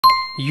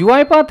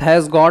UiPath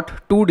has got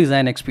two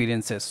design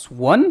experiences.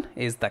 One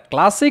is the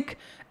classic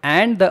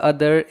and the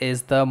other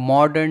is the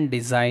modern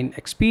design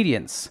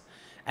experience.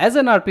 As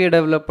an RPA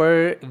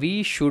developer,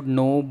 we should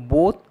know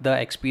both the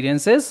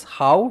experiences,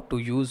 how to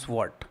use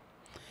what.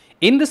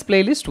 In this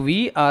playlist,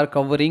 we are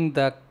covering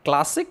the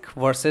classic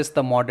versus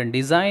the modern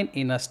design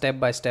in a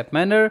step-by-step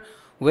manner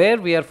where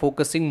we are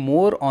focusing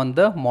more on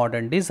the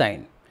modern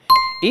design.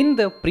 In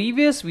the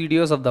previous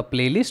videos of the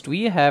playlist,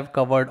 we have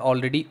covered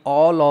already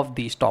all of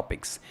these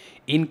topics.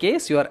 In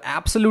case you are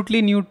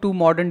absolutely new to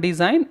modern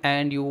design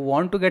and you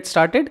want to get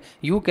started,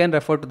 you can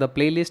refer to the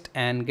playlist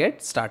and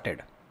get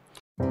started.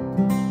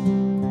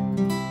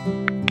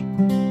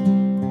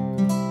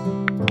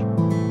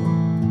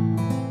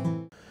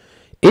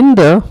 In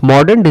the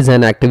modern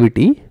design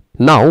activity,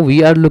 now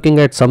we are looking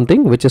at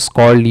something which is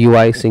called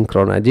UI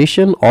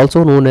synchronization,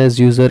 also known as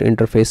user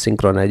interface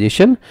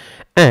synchronization.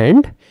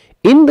 And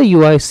in the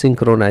UI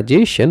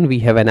synchronization, we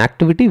have an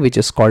activity which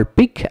is called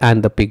pick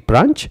and the pick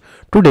branch.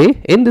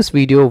 Today in this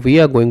video, we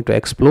are going to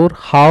explore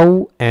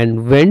how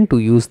and when to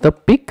use the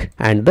pick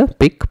and the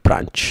pick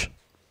branch.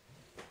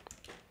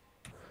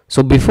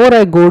 So before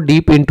I go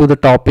deep into the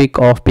topic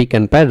of pick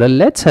and paddle,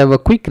 let's have a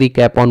quick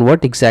recap on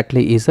what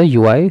exactly is a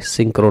UI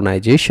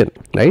synchronization,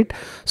 right?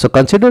 So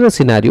consider a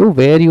scenario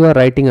where you are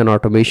writing an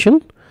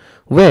automation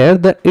where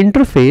the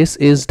interface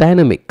is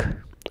dynamic.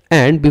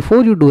 And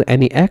before you do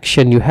any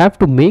action, you have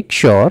to make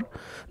sure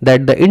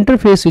that the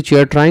interface which you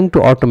are trying to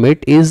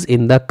automate is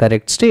in the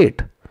correct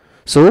state.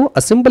 So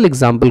a simple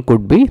example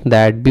could be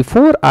that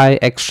before I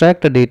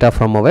extract the data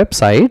from a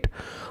website,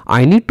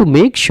 I need to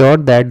make sure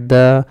that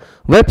the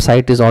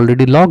website is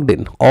already logged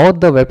in or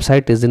the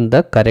website is in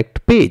the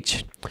correct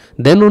page.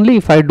 Then only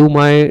if I do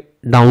my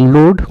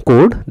download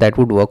code, that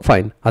would work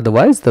fine.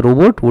 Otherwise, the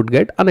robot would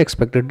get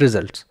unexpected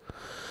results.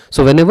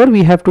 So whenever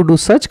we have to do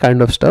such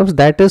kind of stuff,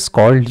 that is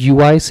called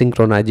UI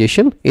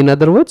synchronization. In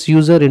other words,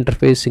 user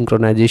interface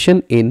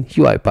synchronization in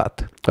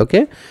UiPath.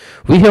 Okay,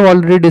 we have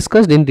already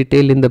discussed in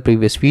detail in the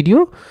previous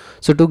video.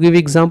 So to give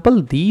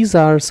example, these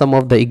are some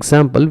of the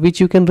example which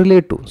you can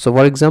relate to. So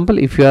for example,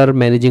 if you are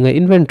managing an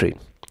inventory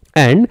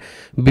and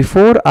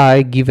before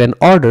I give an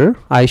order,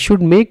 I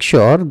should make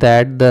sure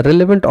that the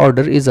relevant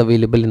order is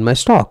available in my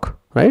stock,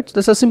 right?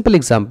 That's a simple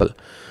example.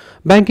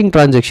 Banking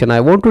transaction, I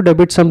want to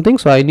debit something,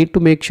 so I need to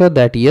make sure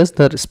that yes,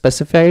 the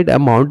specified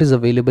amount is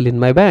available in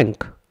my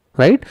bank,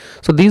 right?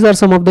 So these are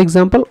some of the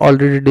example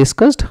already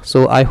discussed.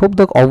 So I hope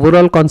the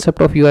overall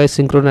concept of UI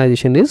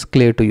synchronization is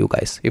clear to you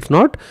guys. If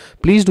not,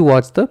 please do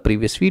watch the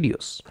previous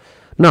videos.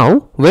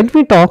 Now, when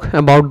we talk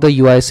about the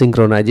UI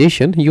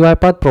synchronization,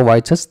 UiPath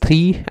provides us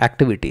three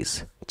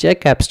activities: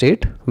 check app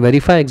state,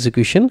 verify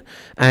execution,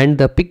 and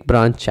the pick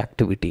branch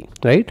activity,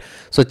 right?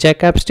 So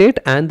check app state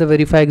and the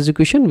verify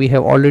execution we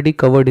have already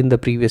covered in the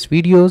previous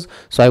videos.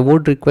 So I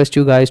would request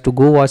you guys to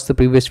go watch the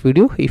previous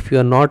video if you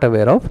are not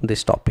aware of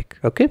this topic.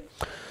 Okay.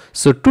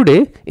 So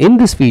today in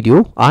this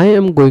video, I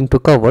am going to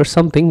cover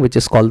something which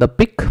is called the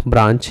pick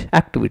branch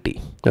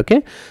activity.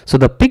 Okay. So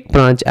the pick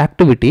branch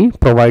activity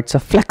provides a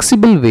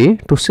flexible way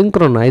to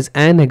synchronize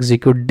and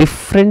execute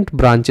different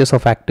branches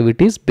of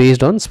activities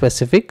based on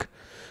specific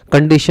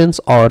conditions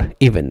or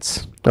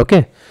events.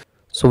 Okay,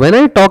 so when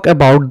I talk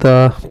about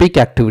the pick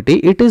activity,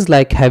 it is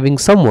like having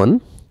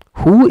someone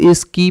who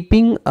is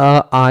keeping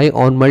an eye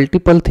on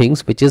multiple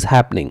things which is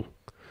happening.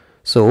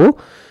 So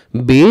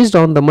based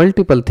on the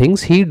multiple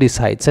things, he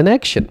decides an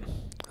action,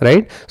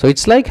 right? So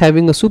it's like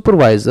having a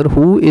supervisor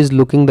who is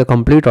looking the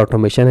complete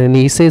automation and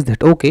he says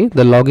that okay,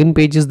 the login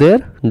page is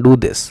there, do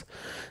this.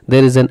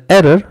 There is an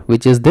error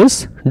which is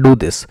this, do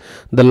this.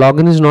 The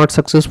login is not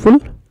successful,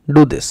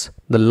 do this.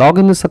 The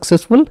login is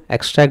successful,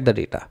 extract the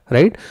data,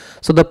 right?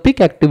 So the pick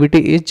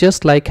activity is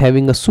just like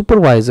having a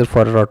supervisor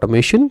for an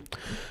automation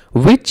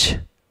which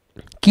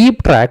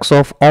keep tracks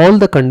of all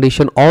the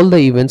condition, all the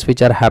events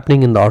which are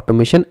happening in the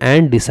automation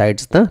and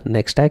decides the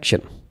next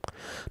action.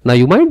 Now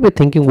you might be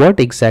thinking, what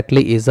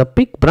exactly is a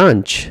pick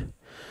branch?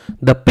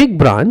 The pick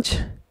branch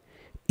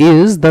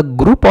is the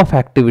group of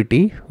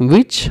activity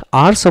which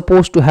are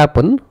supposed to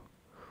happen,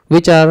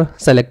 which are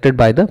selected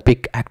by the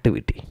pick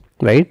activity,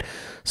 right?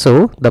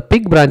 So the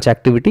pick branch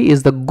activity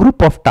is the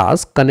group of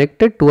tasks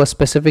connected to a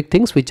specific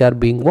things which are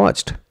being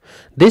watched.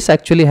 This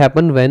actually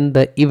happen when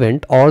the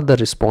event or the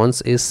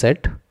response is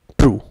set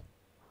true,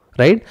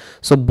 right?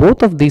 So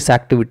both of these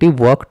activity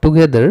work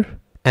together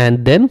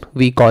and then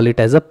we call it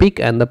as a pick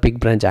and the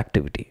pick branch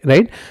activity,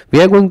 right? We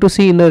are going to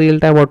see in the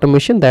real-time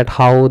automation that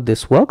how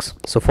this works.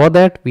 So for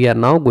that, we are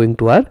now going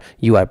to our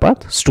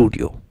UiPath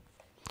Studio.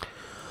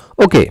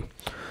 Okay.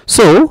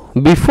 So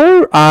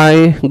before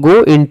I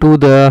go into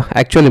the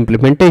actual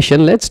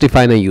implementation, let's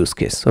define a use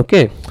case.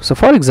 Okay. So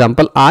for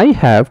example, I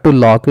have to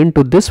log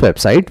into this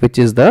website, which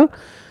is the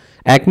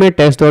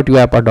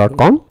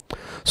acmetest.uipath.com.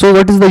 So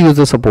what is the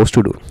user supposed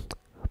to do?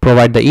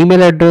 Provide the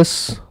email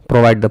address,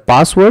 provide the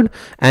password,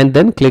 and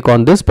then click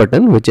on this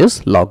button, which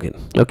is login.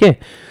 Okay.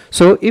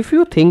 So if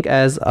you think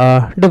as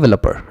a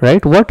developer,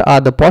 right, what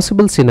are the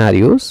possible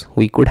scenarios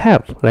we could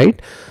have,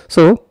 right?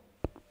 So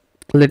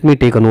let me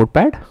take a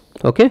notepad.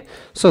 Okay,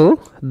 so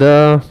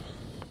the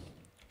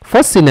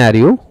first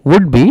scenario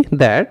would be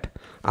that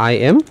I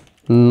am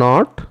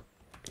not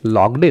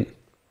logged in.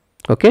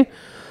 Okay,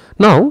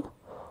 now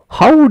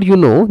how would you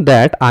know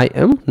that I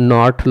am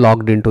not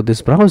logged into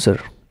this browser?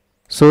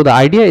 So the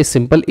idea is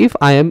simple. If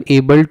I am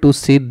able to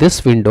see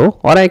this window,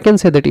 or I can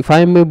say that if I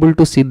am able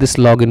to see this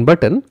login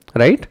button,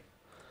 right?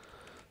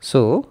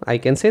 So I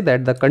can say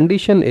that the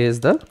condition is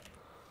the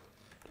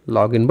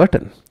login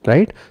button,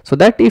 right? So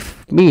that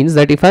if means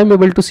that if I am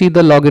able to see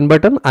the login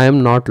button, I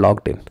am not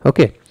logged in.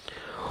 Okay.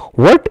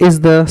 What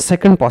is the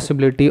second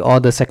possibility or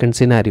the second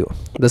scenario?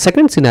 The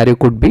second scenario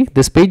could be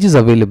this page is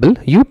available.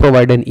 You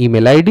provide an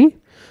email ID,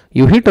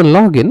 you hit on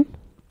login,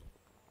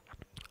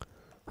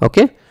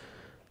 okay,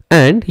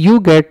 and you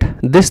get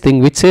this thing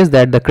which says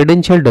that the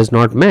credential does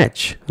not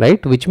match,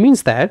 right? Which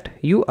means that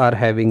you are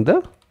having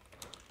the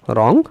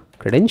wrong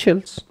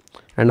credentials.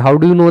 And how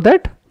do you know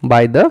that?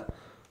 By the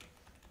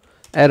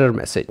error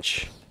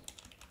message.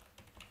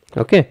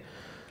 Okay.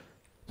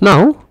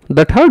 Now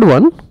the third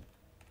one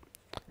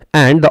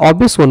and the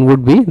obvious one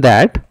would be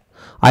that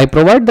I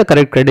provide the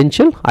correct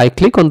credential, I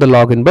click on the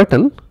login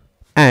button,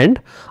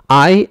 and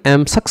I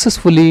am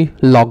successfully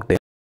logged in.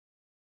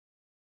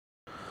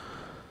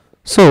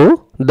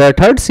 So the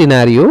third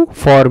scenario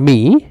for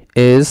me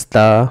is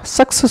the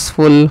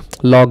successful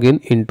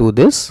login into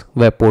this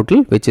web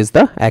portal, which is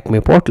the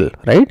Acme portal,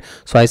 right?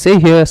 So I say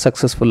here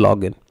successful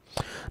login.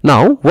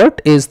 Now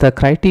what is the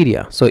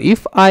criteria? So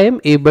if I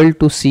am able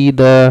to see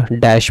the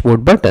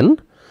dashboard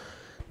button,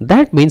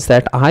 that means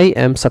that I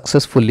am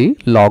successfully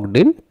logged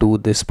in to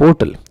this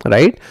portal,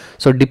 right?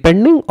 So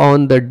depending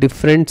on the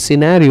different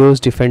scenarios,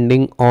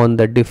 depending on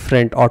the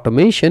different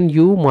automation,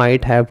 you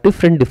might have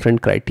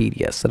different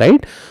criteria,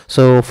 right?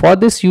 So for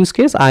this use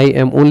case, I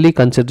am only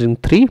considering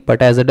 3,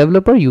 but as a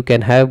developer, you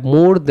can have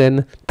more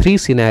than 3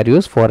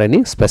 scenarios for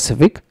any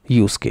specific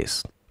use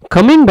case.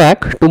 Coming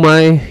back to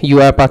my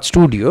UiPath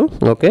Studio,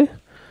 okay.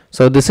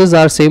 So this is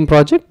our same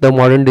project, the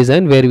modern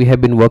design where we have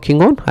been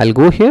working on. I'll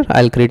go here,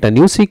 I'll create a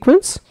new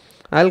sequence.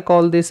 I'll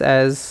call this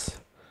as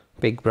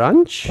pig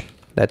branch.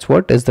 That's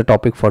what is the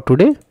topic for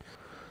today.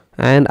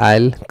 And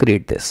I'll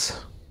create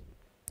this.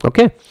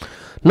 Okay.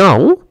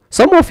 Now,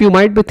 some of you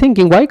might be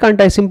thinking, why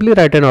can't I simply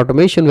write an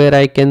automation where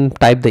I can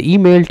type the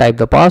email, type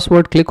the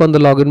password, click on the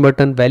login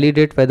button,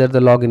 validate whether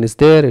the login is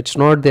there, it's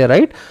not there,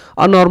 right?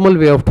 A normal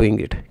way of doing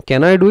it.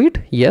 Can I do it?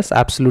 Yes,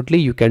 absolutely,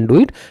 you can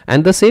do it.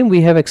 And the same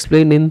we have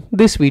explained in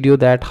this video,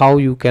 that how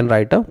you can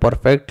write a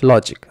perfect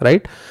logic,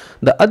 right?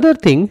 The other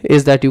thing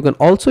is that you can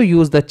also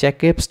use the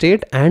check app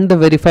state and the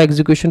verify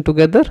execution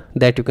together,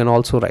 that you can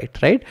also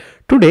write, right?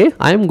 Today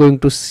I am going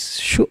to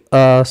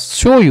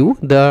show you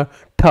the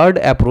third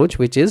approach,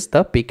 which is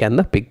the pick and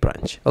the pig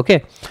branch.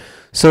 Okay,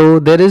 so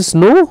there is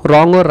no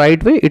wrong or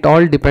right way. It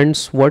all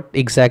depends what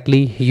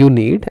exactly you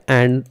need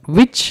and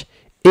which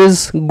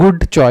is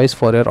good choice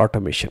for your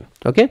automation.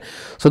 Okay,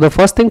 so the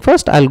first thing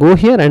first, I'll go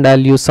here and I'll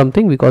use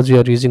something because we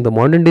are using the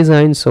modern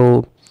design.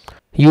 So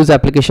use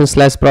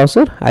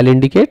application/browser, I'll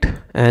indicate,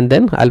 and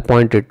then I'll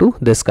point it to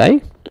this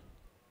guy.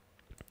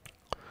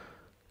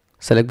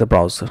 Select the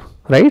browser,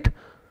 right?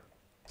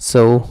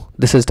 So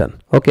this is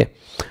done. Okay,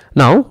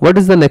 now what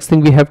is the next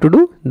thing we have to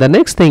do? The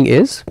next thing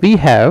is we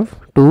have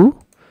to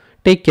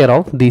take care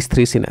of these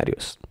 3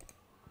 scenarios.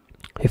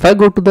 If I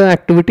go to the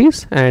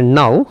activities, and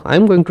now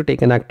I'm going to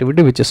take an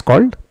activity which is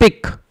called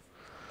pick.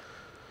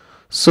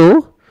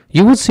 So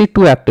you would see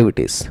 2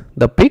 activities,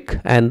 the pick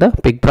and the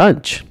pig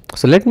branch.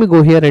 So let me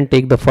go here and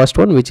take the first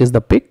one, which is the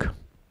pick.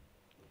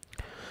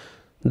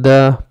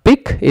 The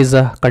pick is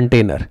a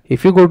container.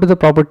 If you go to the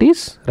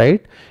properties,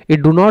 right,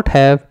 it do not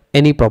have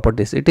any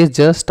properties. It is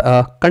just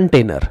a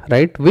container,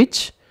 right,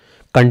 which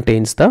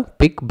contains the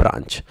pick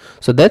branch.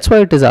 So that's why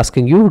it is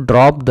asking you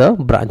drop the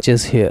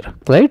branches here,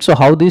 right? So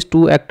how these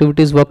 2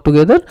 activities work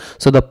together?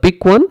 So the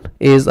pick one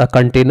is a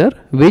container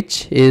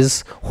which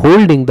is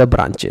holding the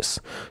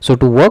branches. So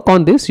to work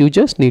on this, you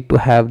just need to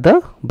have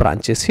the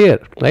branches here,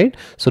 right?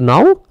 So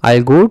now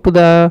I'll go to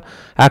the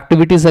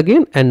activities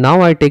again, and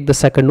now I take the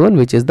second one,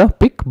 which is the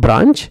pick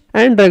branch,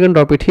 and drag and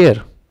drop it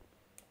here.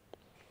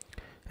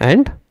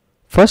 And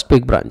first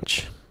pig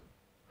branch,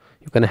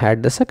 you can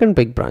add the second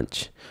pig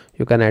branch,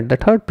 you can add the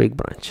third pig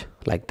branch,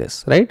 like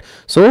this, right?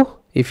 So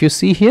if you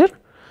see here,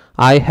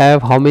 I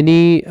have how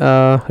many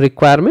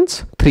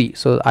requirements? 3.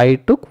 So I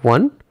took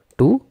 1,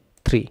 2,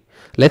 3.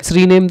 Let's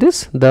rename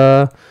this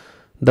the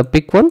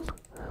pick one.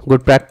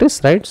 Good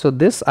practice, right? So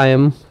this I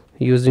am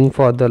using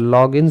for the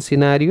login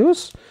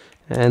scenarios,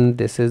 and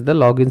this is the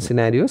login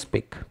scenarios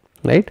pick,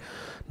 right?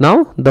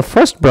 Now the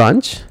first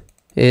branch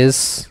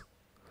is,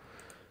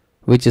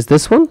 which is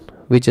this one,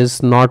 which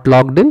is not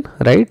logged in,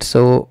 right?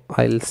 So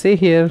I'll say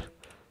here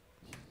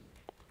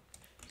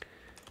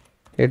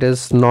it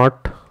is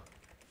not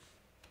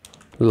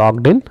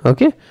logged in.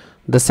 Okay,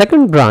 the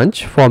second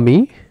branch for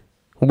me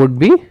would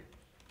be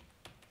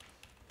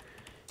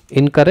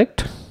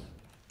incorrect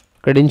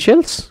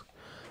credentials,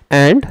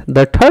 and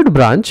the third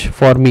branch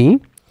for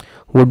me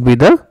would be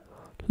the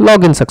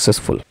login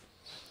successful.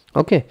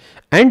 Okay,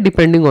 and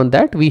depending on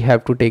that we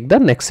have to take the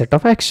next set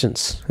of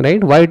actions,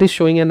 right? Why it is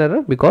showing an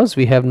error? Because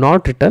we have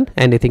not written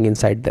anything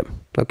inside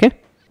them. Okay,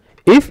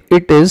 if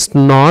it is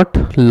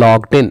not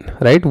logged in,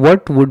 right,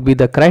 what would be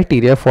the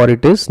criteria for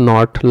it is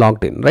not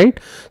logged in, right?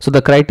 So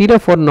the criteria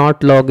for not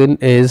login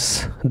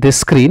is this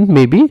screen,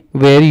 maybe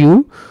where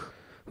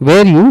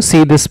you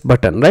see this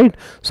button, right?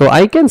 So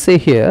I can say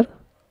here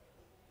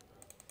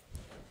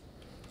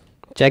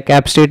check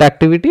app state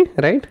activity,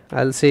 right?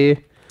 I'll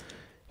say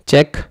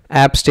check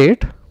app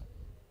state.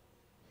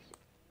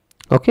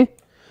 Okay,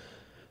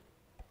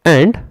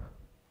 and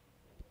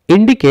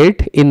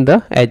indicate in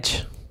the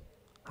edge.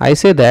 I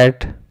say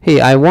that, hey,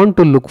 I want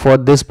to look for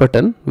this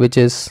button, which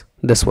is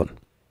this one,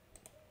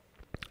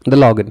 the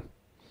login.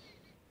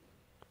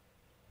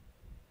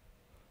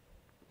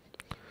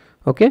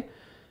 Okay,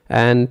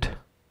 and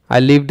I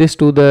leave this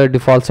to the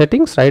default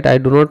settings, right? I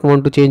do not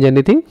want to change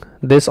anything.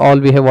 This all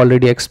we have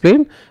already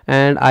explained,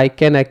 and I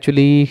can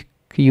actually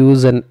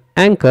use an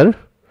anchor,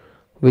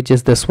 which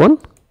is this one,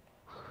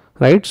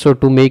 right? So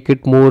to make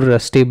it more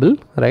stable,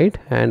 right?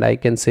 And I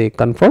can say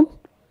confirm.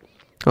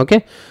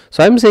 Okay,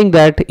 so I'm saying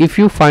that if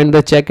you find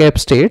the check app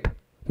state,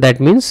 that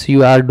means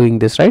you are doing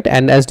this, right?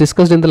 And as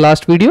discussed in the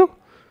last video,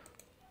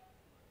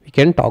 we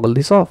can toggle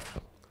this off.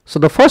 So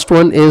the first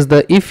one is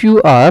the if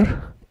you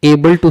are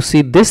able to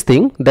see this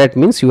thing, that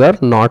means you are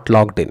not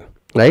logged in,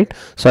 right?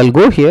 So I'll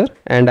go here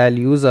and I'll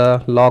use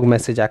a log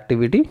message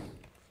activity,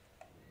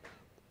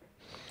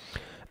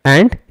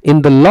 and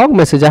in the log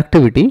message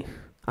activity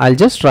I'll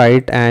just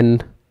write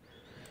an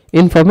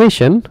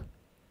information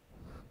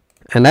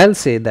and I'll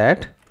say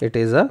that it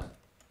is a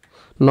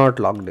not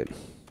logged in.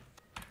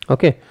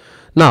 Okay,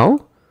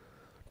 now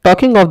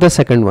talking of the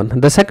second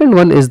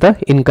one is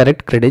the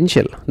incorrect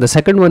credential. The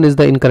second one is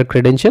the incorrect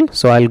credential.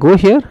 So I'll go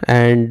here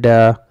and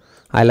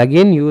I'll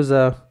again use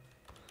a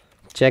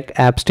check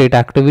app state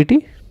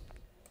activity,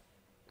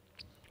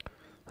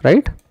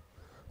 right?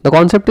 The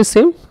concept is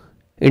same,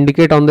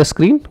 indicate on the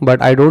screen,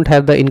 but I don't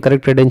have the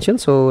incorrect credential.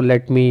 So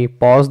let me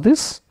pause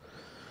this.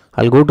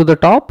 I'll go to the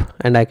top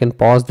and I can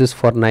pause this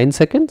for 9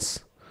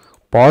 seconds.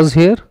 Pause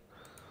here,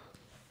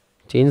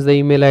 change the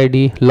email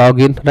ID,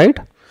 login, right?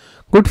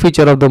 Good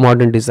feature of the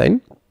modern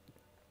design.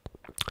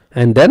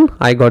 And then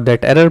I got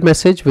that error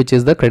message, which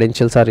is the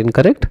credentials are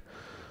incorrect.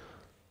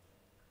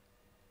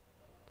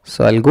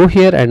 So I'll go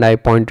here and I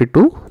point it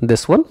to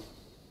this one.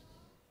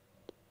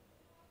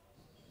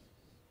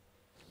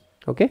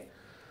 Okay,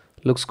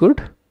 looks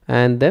good.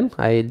 And then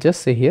I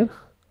just say here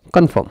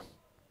confirm.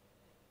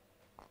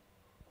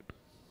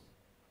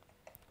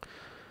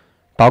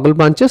 Toggle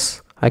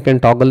branches, I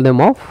can toggle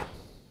them off,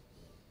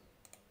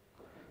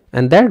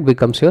 and that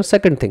becomes your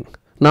second thing.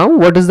 Now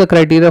what is the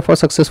criteria for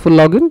successful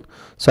login?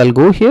 So I'll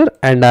go here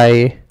and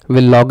I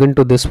will log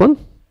into this one,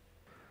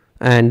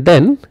 and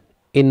then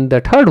in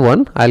the third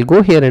one I'll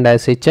go here and I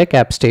say check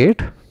app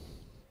state,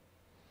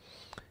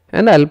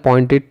 and I'll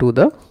point it to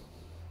the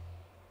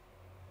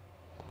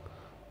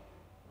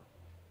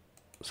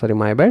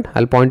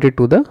I'll point it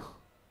to the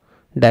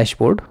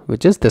dashboard,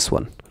 which is this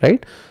one,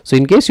 right? So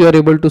in case you are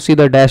able to see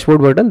the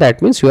dashboard button,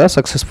 that means you are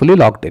successfully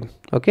logged in.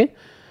 Okay,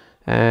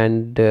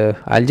 and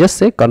I'll just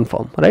say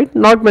confirm, right?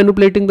 Not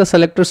manipulating the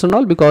selectors and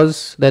all,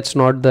 because that's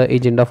not the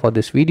agenda for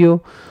this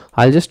video.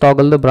 I'll just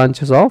toggle the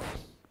branches off,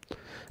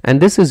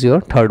 and this is your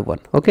third one.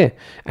 Okay,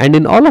 and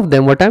in all of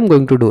them what I'm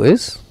going to do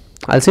is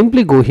I'll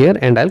simply go here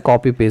and I'll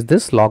copy paste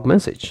this log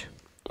message.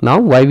 Now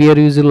why we are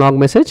using log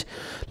message?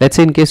 Let's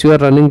say in case you are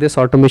running this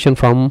automation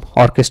from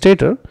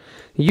Orchestrator,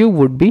 you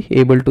would be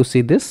able to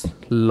see this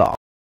log.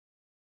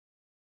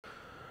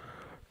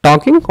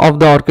 Talking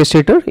of the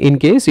Orchestrator, in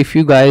case if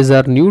you guys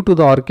are new to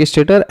the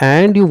Orchestrator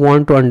and you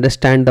want to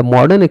understand the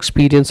modern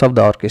experience of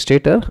the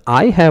Orchestrator,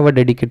 I have a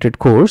dedicated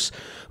course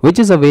which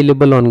is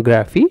available on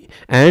Graphy,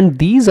 and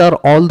these are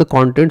all the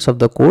contents of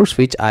the course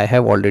which I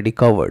have already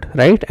covered,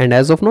 right? And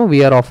as of now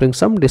we are offering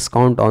some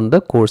discount on the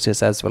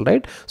courses as well,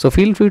 right? So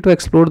feel free to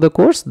explore the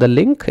course. The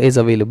link is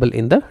available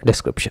in the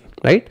description,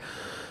 right?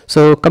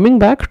 So coming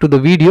back to the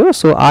video,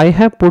 so I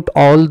have put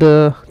all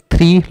the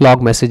 3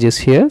 log messages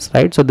here,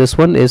 right? So this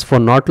one is for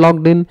not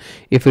logged in.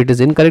 If it is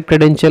incorrect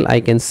credential,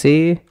 I can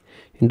say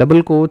in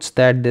double quotes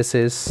that this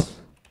is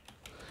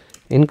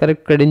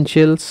incorrect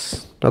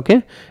credentials.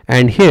 Okay,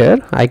 and here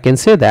I can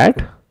say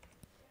that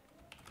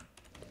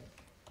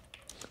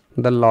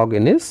the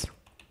login is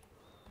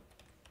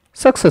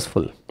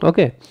successful.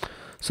 Okay,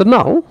 so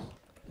now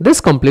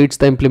this completes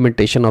the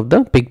implementation of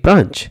the big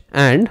branch,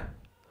 and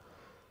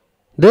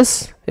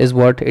this is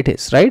what it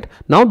is, right?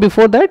 Now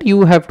before that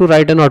you have to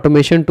write an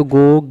automation to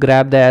go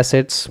grab the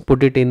assets,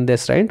 put it in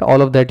this, right?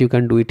 All of that you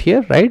can do it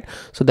here, right?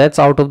 So that's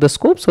out of the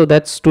scope. So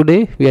that's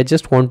today we are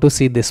just want to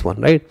see this one,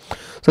 right?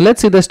 So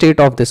let's see the state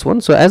of this one.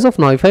 So as of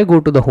now, if I go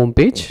to the home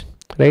page,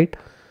 right,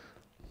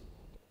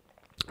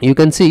 you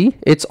can see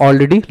it's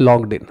already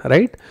logged in,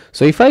 right?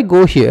 So if I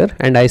go here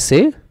and I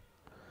say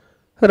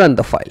run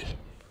the file,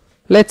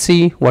 let's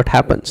see what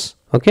happens.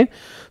 Okay,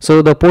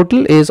 so the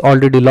portal is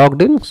already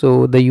logged in.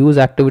 So the use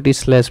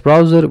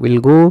activity/browser will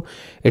go,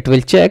 it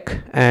will check,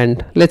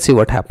 and let's see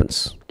what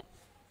happens.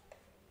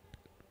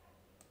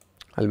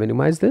 I'll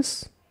minimize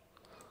this.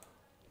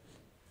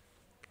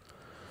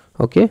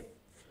 Okay,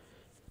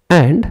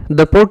 and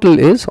the portal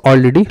is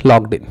already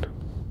logged in.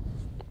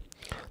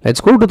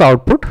 Let's go to the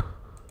output,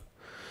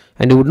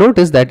 and you would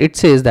notice that it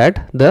says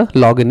that the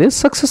login is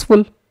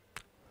successful.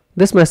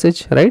 This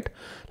message, right?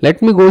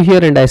 Let me go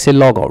here and I say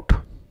log out.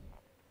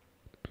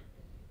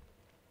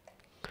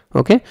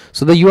 Okay,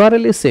 so the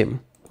URL is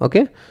same.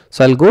 Okay,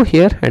 so I'll go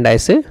here and I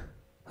say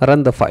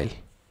run the file,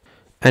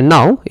 and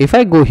now if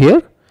I go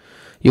here,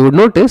 you would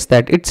notice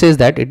that it says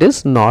that it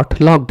is not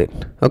logged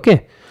in.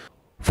 Okay,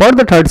 for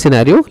the third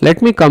scenario,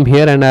 let me come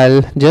here and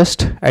I'll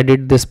just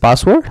edit this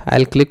password.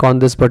 I'll click on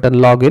this button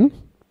login.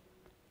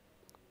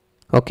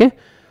 Okay,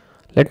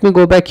 let me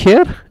go back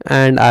here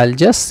and I'll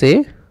just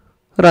say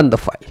run the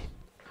file.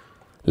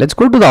 Let's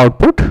go to the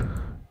output.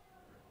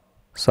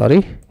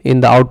 Sorry, in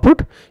the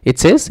output it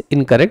says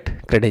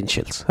incorrect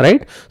credentials,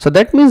 right? So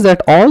that means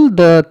that all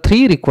the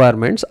three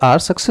requirements are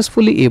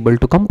successfully able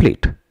to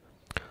complete.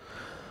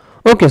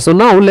 Okay, so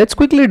now let's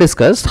quickly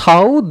discuss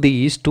how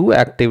these two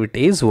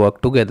activities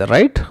work together,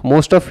 right?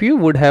 Most of you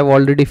would have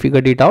already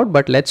figured it out,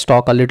 but let's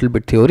talk a little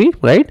bit theory,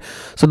 right?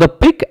 So the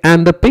pick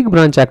and the pick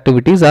branch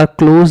activities are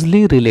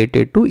closely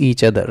related to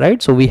each other,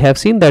 right? So we have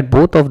seen that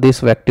both of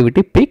these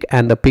activity, pick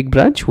and the pick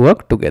branch,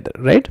 work together,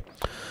 right?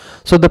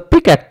 So the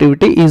pick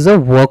activity is a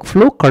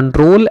workflow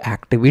control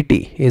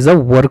activity,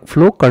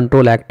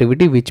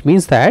 which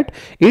means that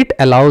it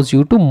allows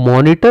you to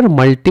monitor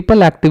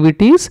multiple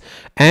activities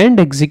and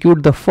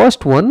execute the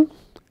first one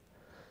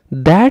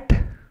that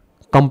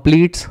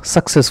completes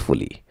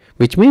successfully,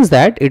 which means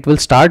that it will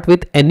start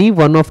with any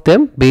one of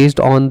them based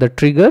on the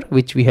trigger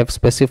which we have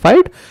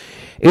specified.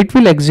 It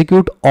will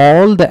execute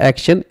all the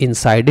action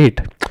inside it.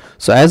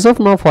 So as of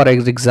now, for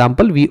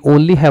example, we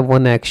only have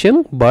one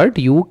action, but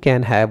you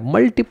can have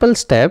multiple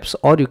steps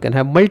or you can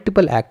have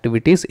multiple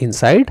activities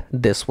inside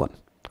this one.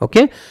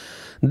 Okay,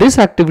 this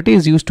activity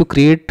is used to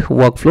create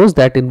workflows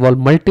that involve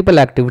multiple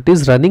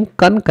activities running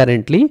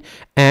concurrently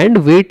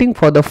and waiting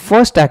for the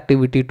first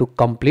activity to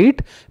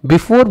complete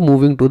before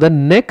moving to the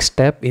next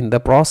step in the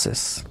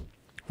process.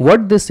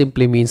 What this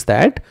simply means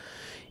that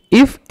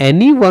if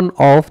any one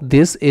of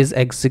this is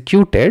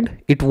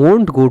executed, it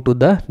won't go to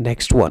the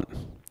next one.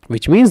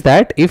 Which means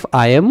that if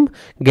I am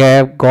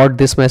got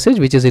this message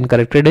which is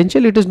incorrect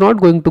credential, it is not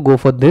going to go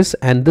for this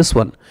and this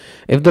one.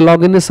 If the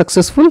login is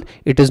successful,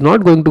 it is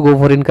not going to go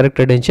for incorrect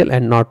credential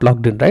and not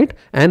logged in, right?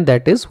 And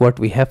that is what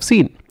we have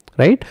seen,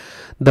 right?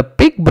 The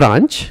pick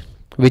branch,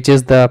 which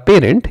is the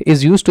parent,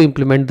 is used to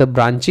implement the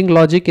branching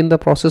logic in the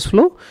process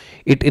flow.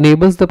 It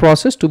enables the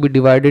process to be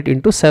divided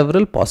into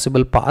several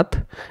possible paths,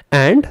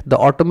 and the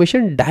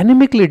automation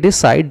dynamically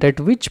decide that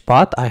which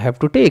path I have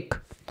to take.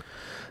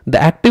 The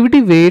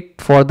activity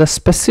waits for the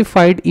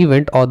specified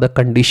event or the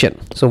condition.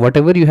 So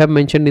whatever you have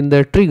mentioned in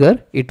the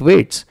trigger, it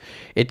waits.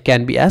 It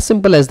can be as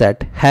simple as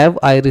that. Have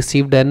I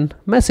received an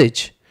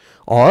message?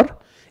 Or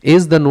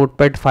is the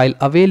notepad file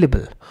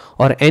available?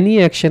 Or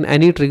any action,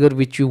 any trigger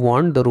which you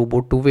want the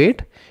robot to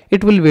wait,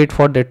 it will wait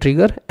for that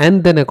trigger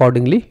and then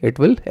accordingly it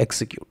will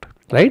execute,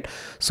 right?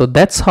 So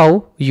that's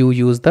how you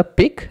use the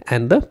pick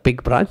and the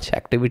pick branch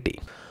activity.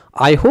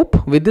 I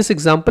hope with this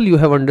example you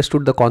have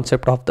understood the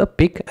concept of the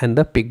pick and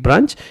the pick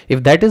branch.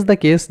 If that is the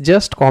case,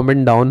 just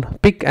comment down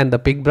pick and the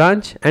pick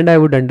branch and I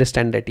would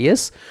understand that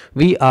yes,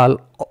 we all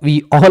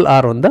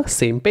are on the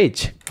same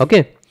page.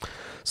 Okay,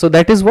 so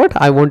that is what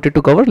I wanted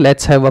to cover.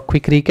 Let's have a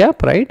quick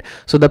recap, right?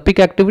 So the pick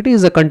activity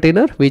is a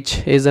container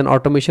which is an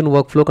automation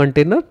workflow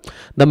container.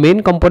 The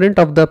main component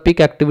of the pick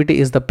activity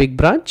is the pick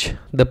branch.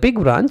 The pick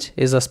branch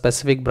is a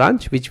specific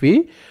branch which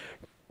we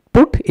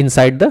put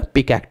inside the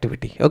pick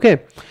activity.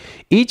 Okay,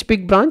 each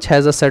pick branch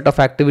has a set of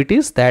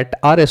activities that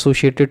are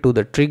associated to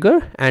the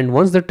trigger, and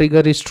once the trigger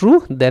is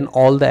true, then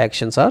all the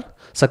actions are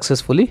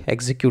successfully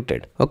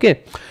executed.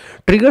 Okay,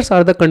 triggers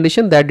are the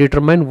condition that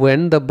determine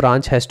when the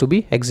branch has to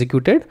be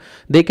executed.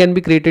 They can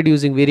be created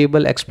using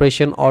variable,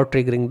 expression, or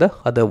triggering the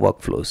other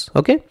workflows.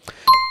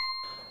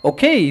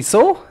 Okay,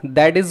 so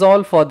that is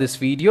all for this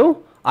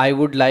video. I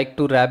would like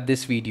to wrap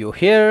this video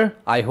here.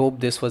 I hope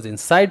this was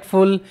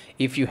insightful.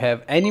 If you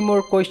have any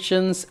more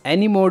questions,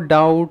 any more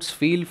doubts,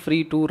 feel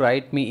free to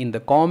write me in the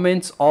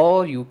comments,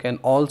 or you can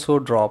also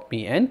drop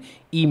me an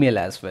email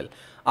as well.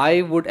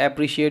 I would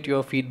appreciate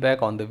your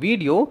feedback on the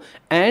video,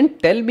 and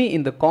tell me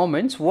in the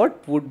comments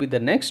what would be the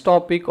next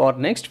topic or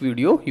next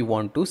video you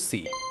want to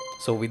see.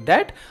 So with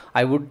that,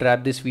 I would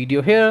wrap this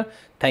video here.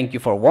 Thank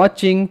you for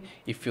watching.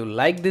 If you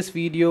like this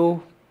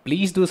video,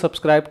 please do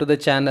subscribe to the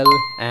channel,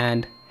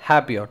 and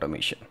happy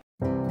automation.